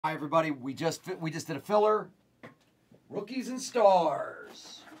Hi everybody, we just did a filler. Rookies and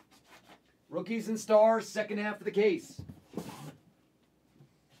stars. Rookies and stars, second half of the case.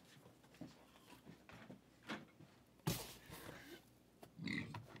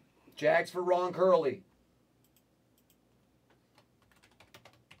 Jags for Ron Curley.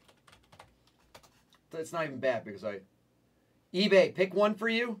 It's not even bad because eBay, pick one for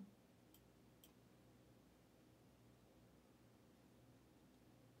you.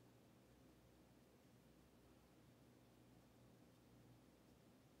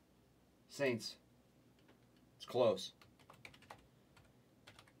 Saints. It's close.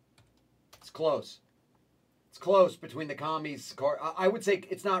 It's close. It's close between the commies. I would say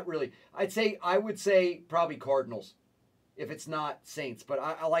it's not really. I would say probably Cardinals, if it's not Saints. But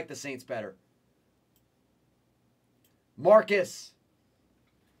I like the Saints better. Marcus.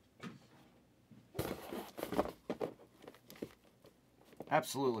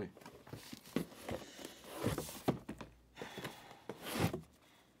 Absolutely.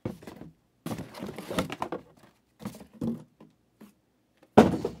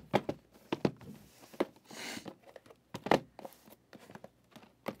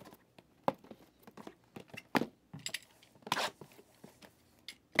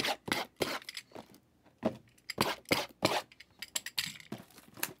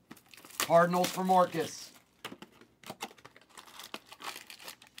 Cardinals for Marcus.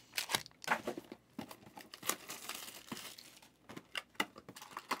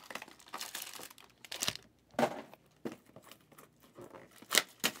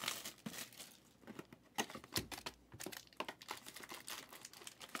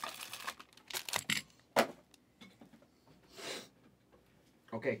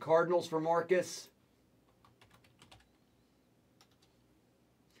 Okay, Cardinals for Marcus.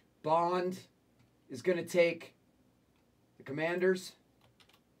 Bond is going to take the Commanders.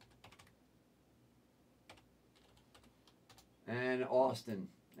 And Austin.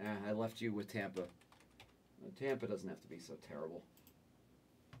 I left you with Tampa. Tampa doesn't have to be so terrible.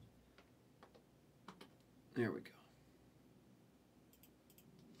 There we go.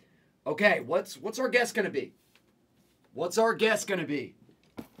 Okay, what's our guess going to be? What's our guess going to be?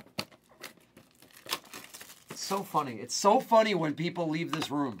 It's so funny. It's so funny when people leave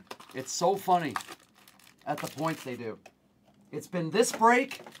this room. It's so funny at the points they do. It's been this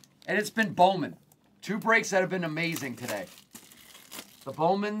break, and it's been Bowman. Two breaks that have been amazing today. The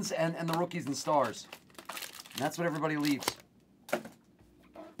Bowmans and the rookies and stars. And that's what everybody leaves.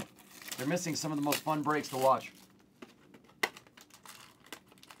 They're missing some of the most fun breaks to watch.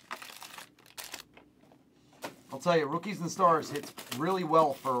 I'll tell you, rookies and stars hits really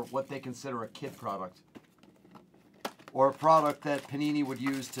well for what they consider a kid product. Or a product that Panini would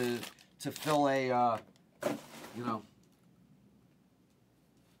use to fill a,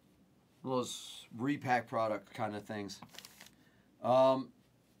 those repack product kind of things. I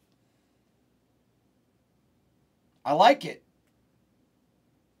like it.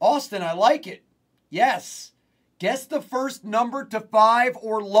 Austin, I like it. Yes. Guess the first number to 5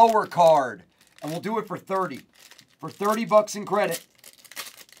 or lower card. And we'll do it for 30. For 30 bucks in credit.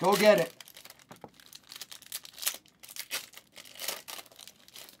 Go get it.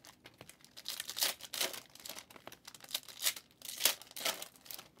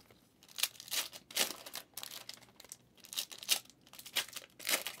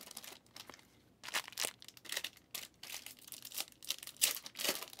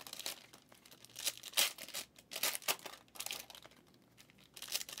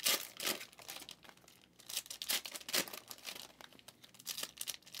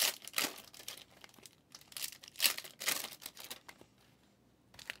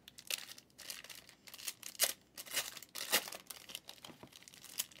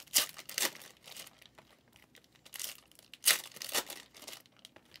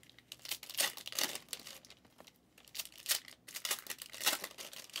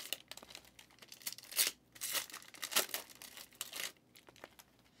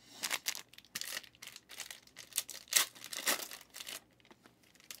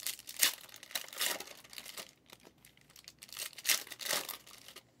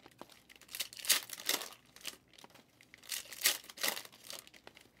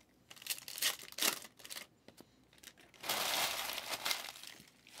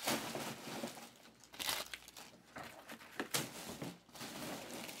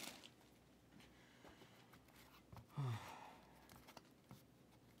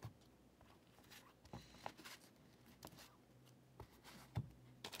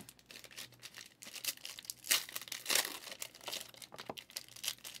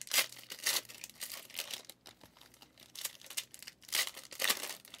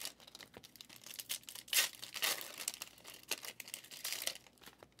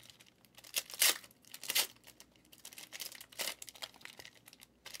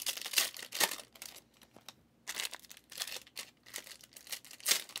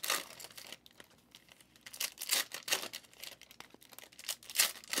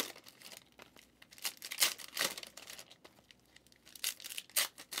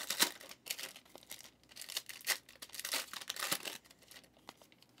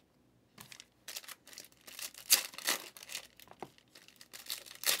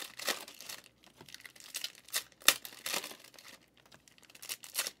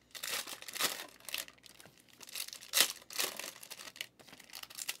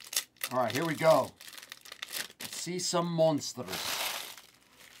 All right, here we go. Let's see some monsters.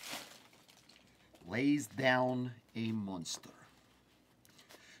 Lays down a monster.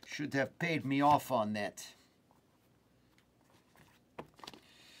 Should have paid me off on that.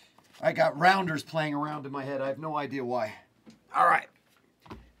 I got rounders playing around in my head. I have no idea why. All right.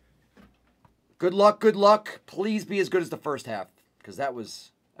 Good luck, good luck. Please be as good as the first half, because that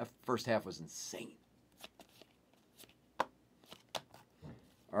first half was insane.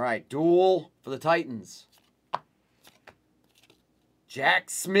 All right, duel for the Titans. Jack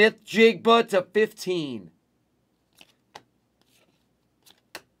Smith Jigba to 15.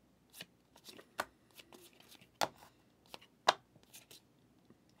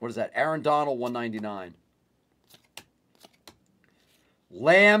 What is that? Aaron Donald, 199.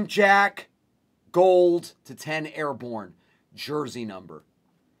 Lamb Jack Gold to 10 Airborne. Jersey number.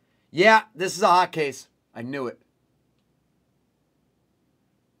 Yeah, this is a hot case. I knew it.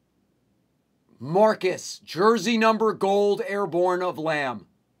 Marcus, jersey number gold Airborne of Lamb.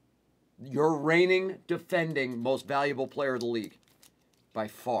 Your reigning, defending, most valuable player of the league. By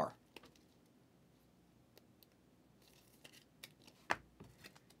far.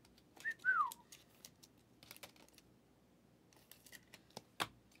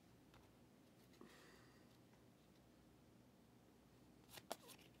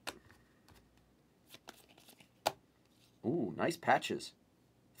 Ooh, nice patches.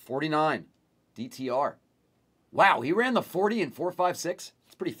 49. DTR. Wow, he ran the 40 in 4.56.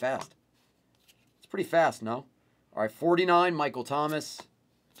 It's pretty fast. It's pretty fast, no? All right, 49, Michael Thomas.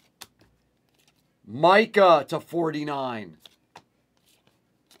 Micah to 49.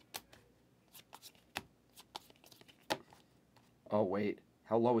 Oh, wait.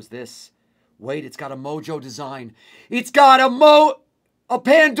 How low is this? Wait, it's got a Mojo design. It's got a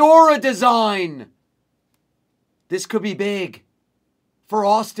Pandora design. This could be big. For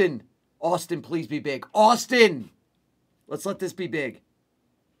Austin. Austin, please be big. Austin! Let's let this be big.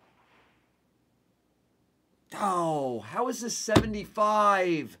 Oh, how is this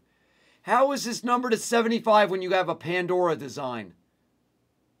 75? How is this number to 75 when you have a Pandora design?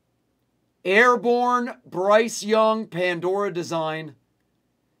 Airborne, Bryce Young, Pandora design.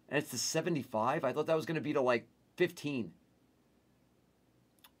 And it's the 75? I thought that was going to be to like 15.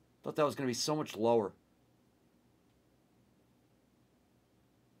 I thought that was going to be so much lower.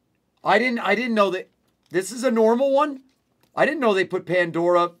 I didn't know that this is a normal one. I didn't know they put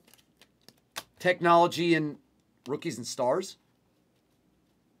Pandora technology in Rookies and Stars.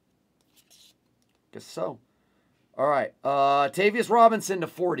 Guess so. All right. Tavius Robinson to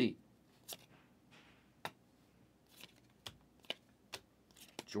 40.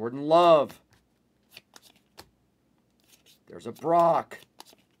 Jordan Love. There's a Brock.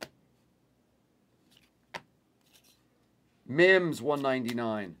 Mims,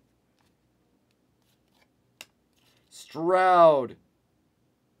 199. Stroud.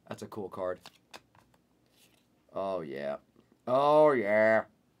 That's a cool card. Oh, yeah. Oh, yeah.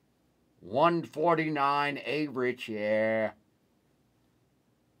 149, A-Rich, yeah.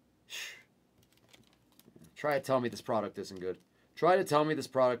 Try to tell me this product isn't good. Try to tell me this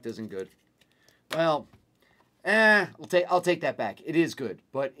product isn't good. Well, I'll take that back. It is good,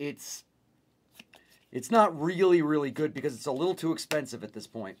 but it's not really, really good because it's a little too expensive at this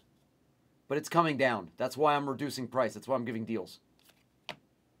point. But it's coming down. That's why I'm reducing price. That's why I'm giving deals. So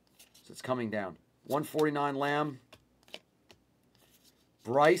it's coming down. 149 Lamb.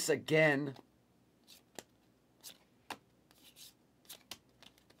 Bryce again.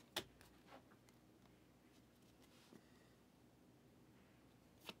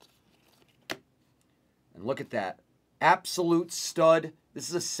 And look at that. Absolute stud. This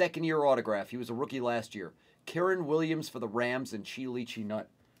is a second-year autograph. He was a rookie last year. Karen Williams for the Rams and Chi Lychee Nut.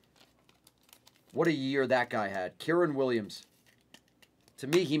 What a year that guy had. Kieran Williams. To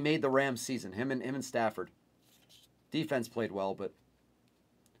me, he made the Rams season. Him and Stafford. Defense played well, but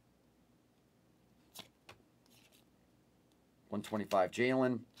 125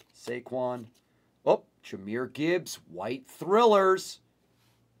 Jalen, Saquon. Oh, Jahmyr Gibbs, White Thrillers.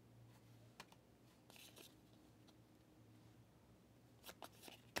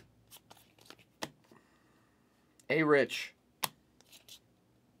 A-Rich.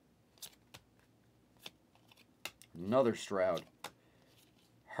 Another Stroud.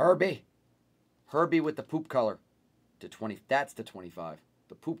 Herbie. Herbie with the poop color to 20. That's to 25.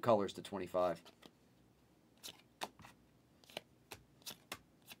 The poop color's to 25.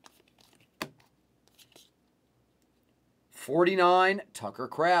 $49, Tucker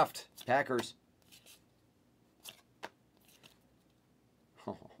Kraft, Packers.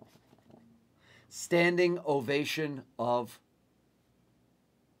 Standing ovation of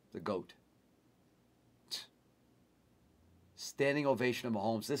The GOAT. Standing ovation of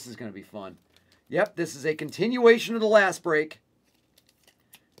Mahomes. This is going to be fun. Yep, this is a continuation of the last break.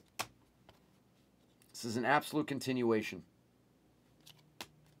 This is an absolute continuation.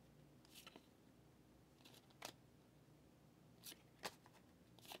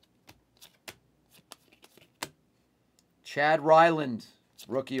 Chad Ryland,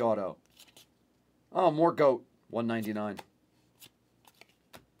 rookie auto. Oh, more GOAT, 199.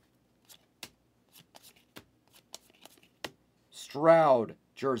 Stroud,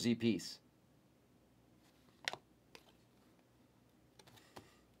 jersey piece.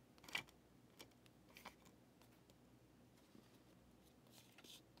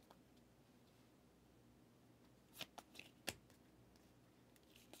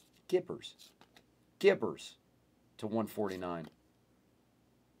 Gibbers to 149.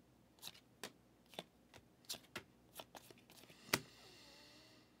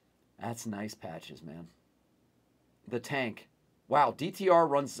 That's nice patches, man. The Tank. Wow, DTR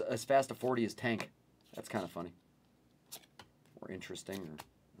runs as fast a 40 as Tank. That's kind of funny. Or interesting, or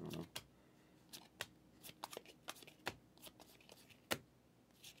I don't know.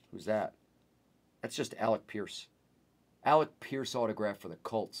 Who's that? That's just Alec Pierce. Alec Pierce autograph for the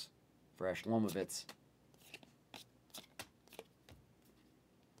Colts. For Ashlomovitz.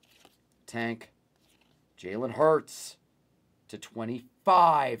 Tank. Jalen Hurts to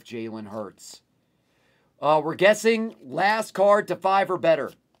 25. Jalen Hurts. We're guessing last card to 5 or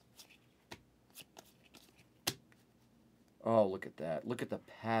better. Oh, look at that. Look at the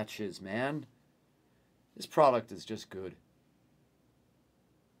patches, man. This product is just good.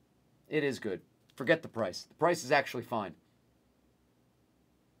 It is good. Forget the price. The price is actually fine.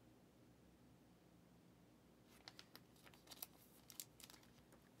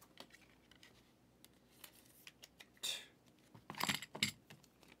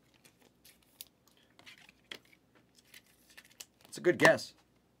 It's a good guess.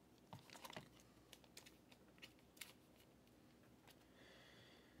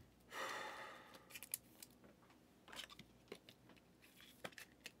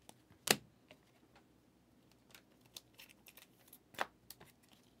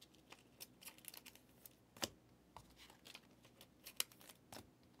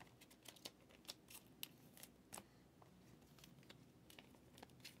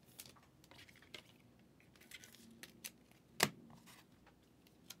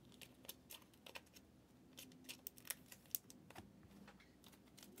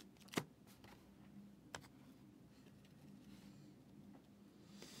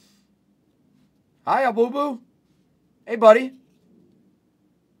 Hi, Boo Boo. Hey, buddy.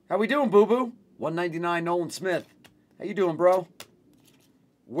 How we doing, Boo Boo? 199 Nolan Smith. How you doing, bro?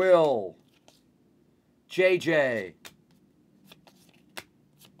 Will. JJ.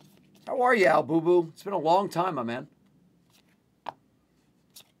 How are you, Al Boo Boo? It's been a long time, my man.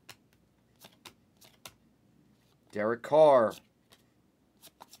 Derek Carr.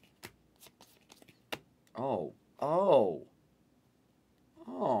 Oh,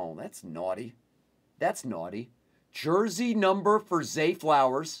 that's naughty. That's naughty. Jersey number for Zay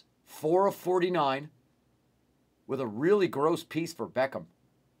Flowers, 4 of 49, with a really gross piece for Beckham.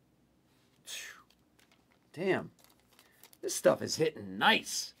 Damn. This stuff is hitting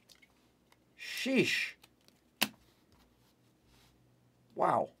nice. Sheesh.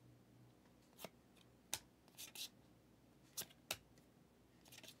 Wow.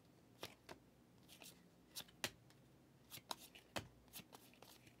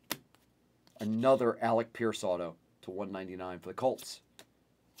 Another Alec Pierce auto to 199 for the Colts.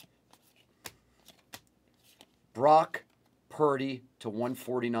 Brock Purdy to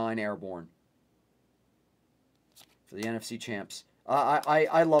 149 Airborne for the NFC champs.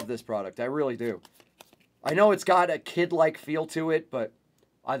 I love this product. I really do. I know it's got a kid-like feel to it, but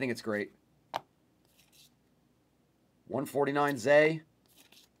I think it's great. 149 Zay.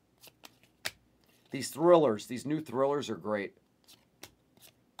 These thrillers, these new thrillers are great.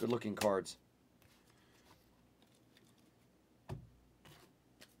 Good-looking cards.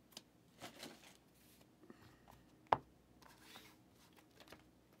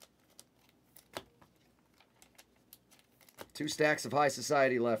 Two stacks of High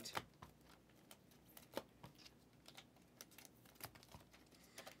Society left.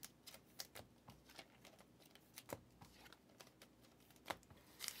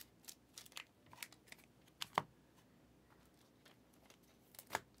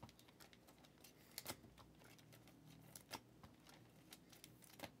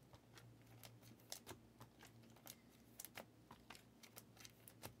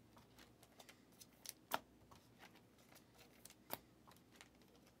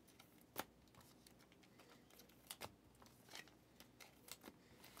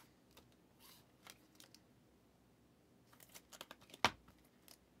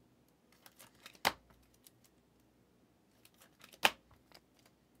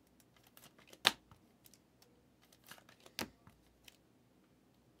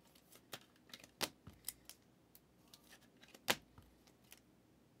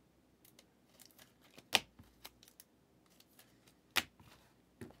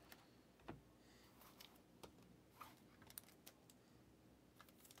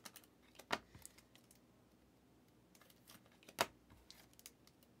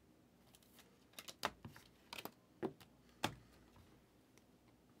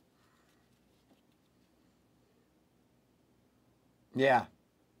 Yeah,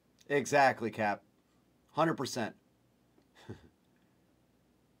 exactly, Cap. 100%.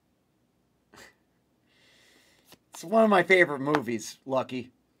 It's one of my favorite movies,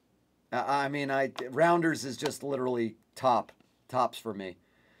 Lucky. I mean, Rounders is just literally tops for me.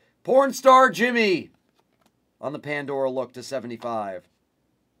 Porn star Jimmy on the Pandora look to 75.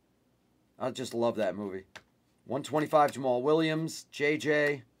 I just love that movie. 125 Jamal Williams,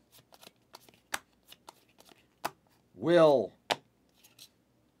 JJ. Will.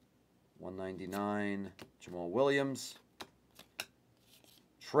 199 Jamal Williams.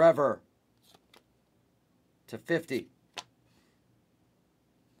 Trevor to 50.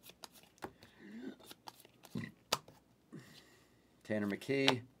 Tanner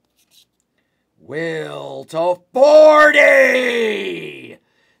McKee. Will to 40.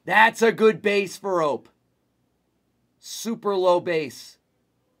 That's a good base for Ope. Super low base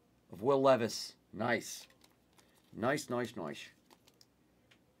of Will Levis. Nice. Nice.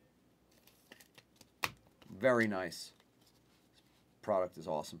 Very nice. Product is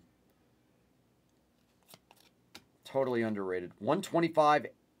awesome. Totally underrated. 125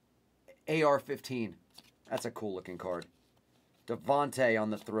 AR-15. That's a cool looking card. Devontae on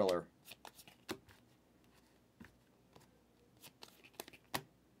the Thriller.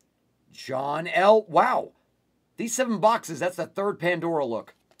 John L. Wow. These 7 boxes, that's the third Pandora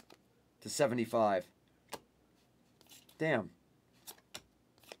look to 75. Damn.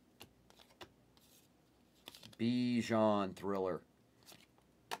 Bijan Thriller.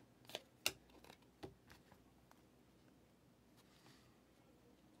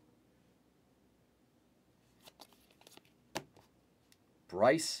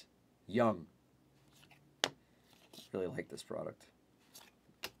 Bryce Young. Really like this product.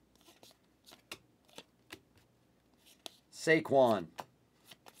 Saquon.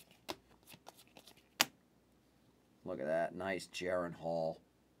 Look at that. Nice Jaron Hall.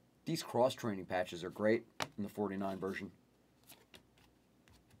 These cross-training patches are great in the 49 version.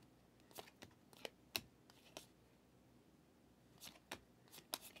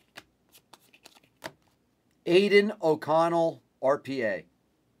 Aiden O'Connell, RPA.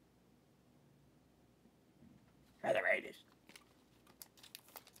 For the Raiders.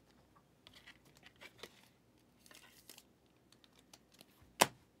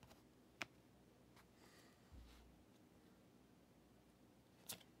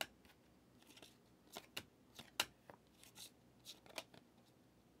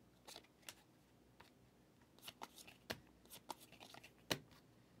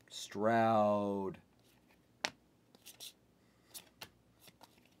 Stroud.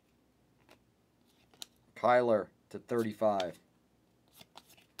 Kyler to 35.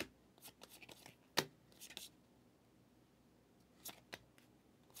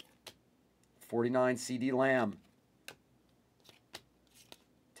 $49 CD Lamb.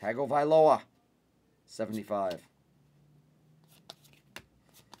 Tagovailoa, 75.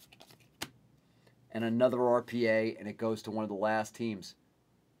 And another RPA, and it goes to one of the last teams.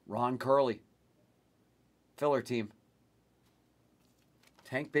 Ron Curley. Filler team.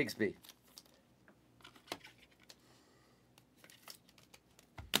 Tank Bigsby.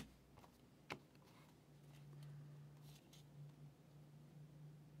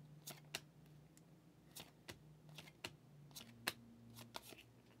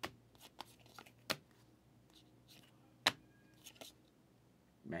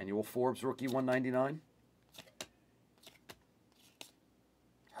 Emmanuel Forbes, rookie 199.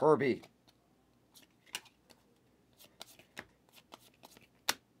 Herbie.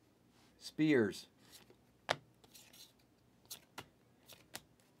 Spears.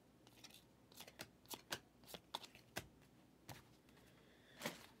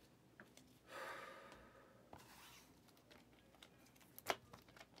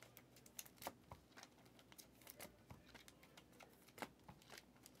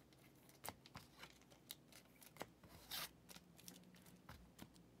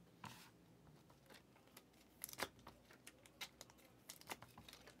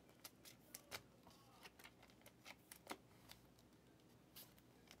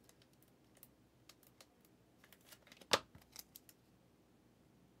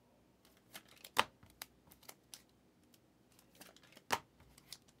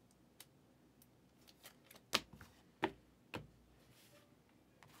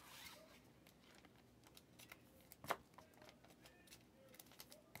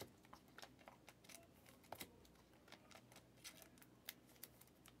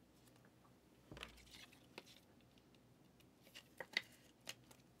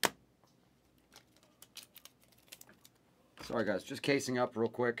 Sorry, guys. Just casing up real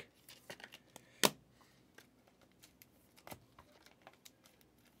quick.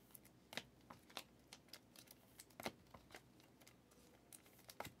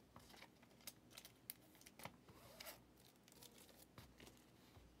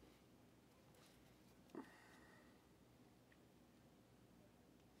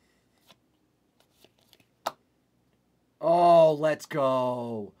 Oh, let's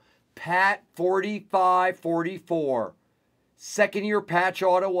go. Pat 45-44. Second year patch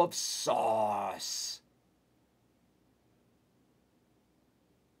auto of Sauce.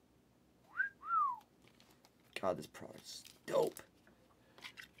 God, this product's dope.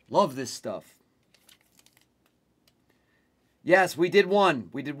 Love this stuff. Yes, we did one.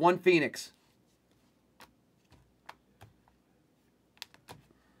 We did one Phoenix.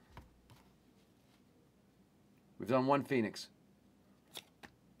 We've done one Phoenix.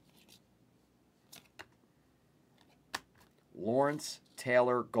 Lawrence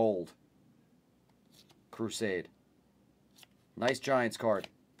Taylor Gold. Crusade. Nice Giants card.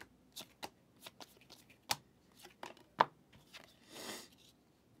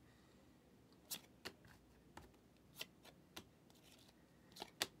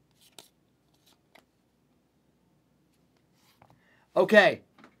 Okay.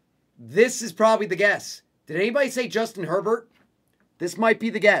 This is probably the guess. Did anybody say Justin Herbert? This might be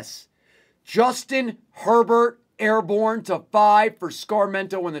the guess. Justin Herbert airborne to 5 for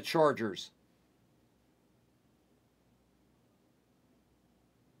Scarmento and the Chargers.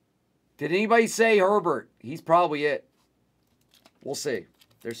 Did anybody say Herbert? He's probably it. We'll see.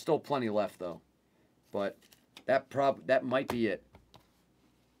 There's still plenty left though. But that might be it.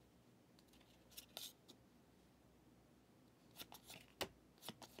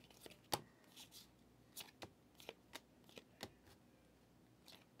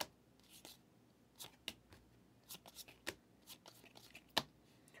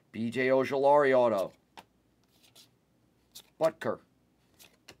 B.J. Ojulari auto. Butker.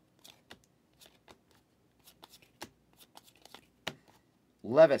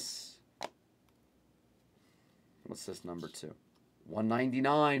 Levis. What's this number 2?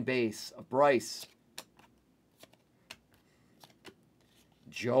 199 base of Bryce.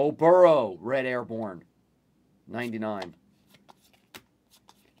 Joe Burrow, red airborne. 99.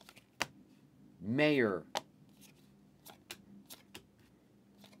 Mayer.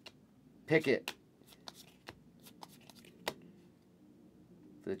 Pickett.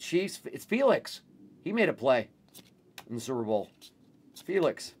 For the Chiefs, it's Felix. He made a play in the Super Bowl.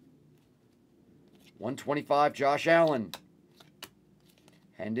 Felix. 125, Josh Allen.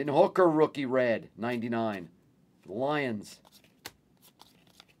 Hendon Hooker, rookie red, 99. The Lions.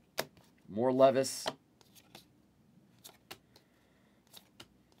 More Levis.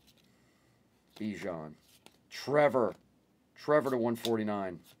 Bijan. Trevor to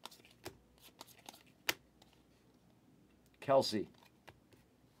 149. Kelsey.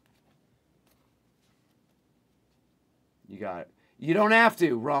 You got it. You don't have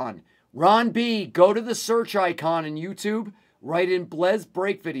to, Ron. Ron B, go to the search icon in YouTube, write in Blez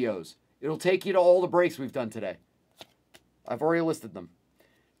break videos. It'll take you to all the breaks we've done today. I've already listed them.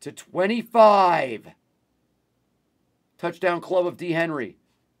 To 25. Touchdown Club of D. Henry.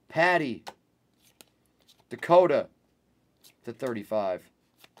 Patty. Dakota to 35.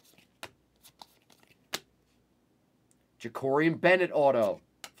 Jacorian Bennett auto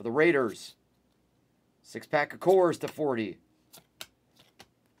for the Raiders. 6-pack of Coors to 40.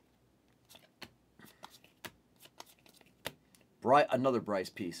 Another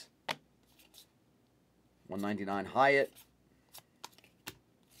Bryce piece. 199 Hyatt.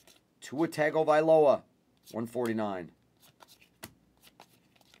 Tua Tagovailoa. 149.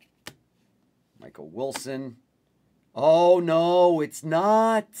 Michael Wilson. Oh, no, it's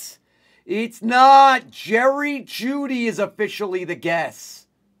not. It's not. Jerry Jeudy is officially the guess.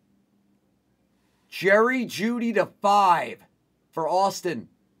 Jerry Jeudy to 5 for Austin.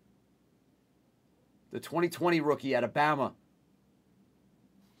 The 2020 rookie out of Bama.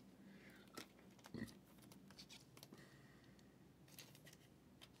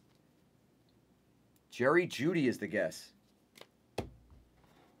 Jerry Jeudy is the guess.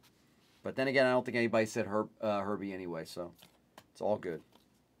 But then again, I don't think anybody said Herbie anyway, so it's all good.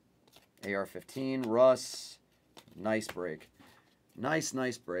 AR-15, Russ. Nice break. Nice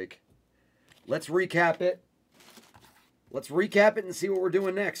break. Let's recap it. Let's recap it and see what we're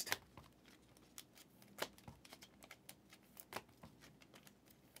doing next.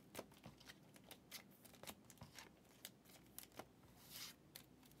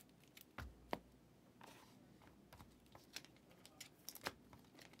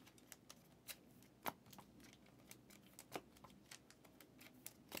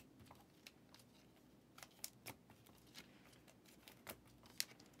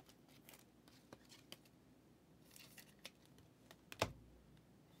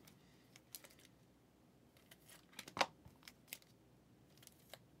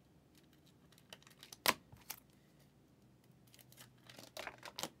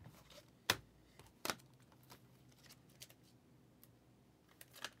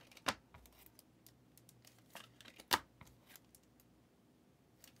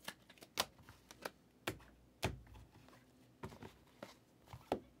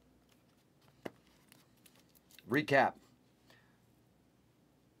 recap.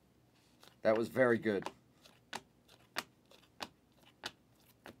 That was very good.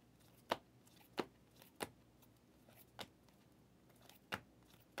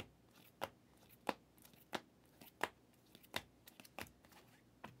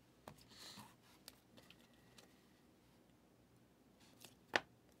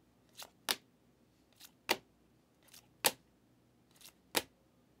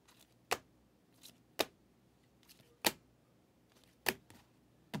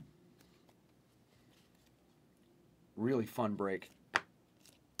 Really fun break.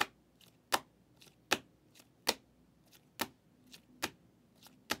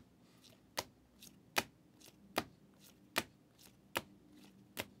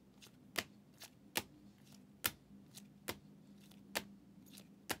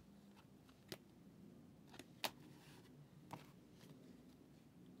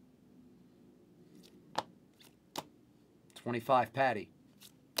 $25 Patty.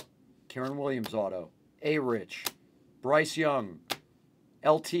 Kieran Williams auto. A-Rich. Bryce Young.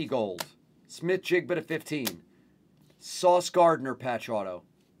 LT Gold. Smith Jigbit at 15. Sauce Gardner patch auto.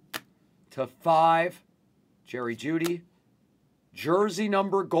 To 5, Jerry Jeudy. Jersey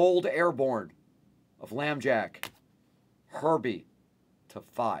number gold airborne of Lambjack. Herbie to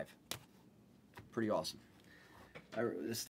 5. Pretty awesome. This